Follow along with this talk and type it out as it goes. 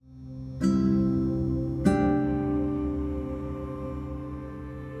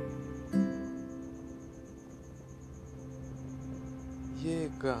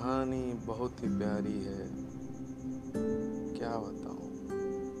कहानी बहुत ही प्यारी है, क्या बताऊं।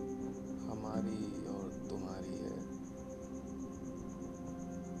 हमारी और तुम्हारी है,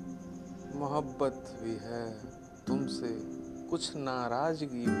 मोहब्बत भी है तुमसे, कुछ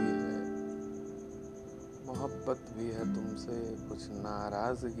नाराजगी भी है। मोहब्बत भी है तुमसे, कुछ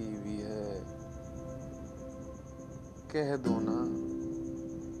नाराजगी भी है। कह दो ना,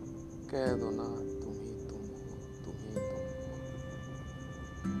 कह दो ना, तुम ही तुम हो, तुम ही तुम हो।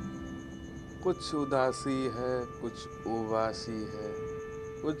 कुछ उदासी है, कुछ उबासी है,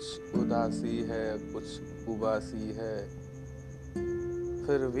 कुछ उदासी है, कुछ उबासी है।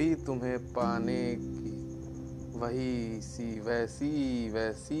 फिर भी तुम्हें पाने की वही सी वैसी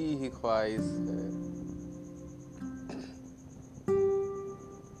वैसी ही ख्वाहिश है।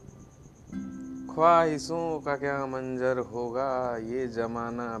 ख्वाहिशों का क्या मंजर होगा, ये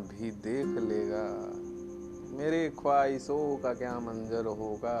जमाना भी देख लेगा। मेरे ख्वाहिशों का क्या मंजर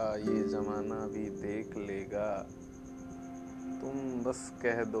होगा, ये जमाना भी देख लेगा। तुम बस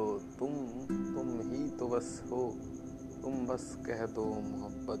कह दो, तुम ही तो बस हो। तुम बस कह दो,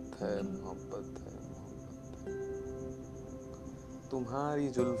 मोहब्बत है, मोहब्बत है, मोहब्बत है। तुम्हारी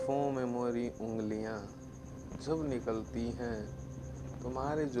जुल्फों में मोरी उंगलियां जब निकलती हैं,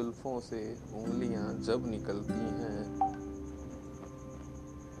 तुम्हारे जुल्फों से उंगलियां जब निकलती हैं,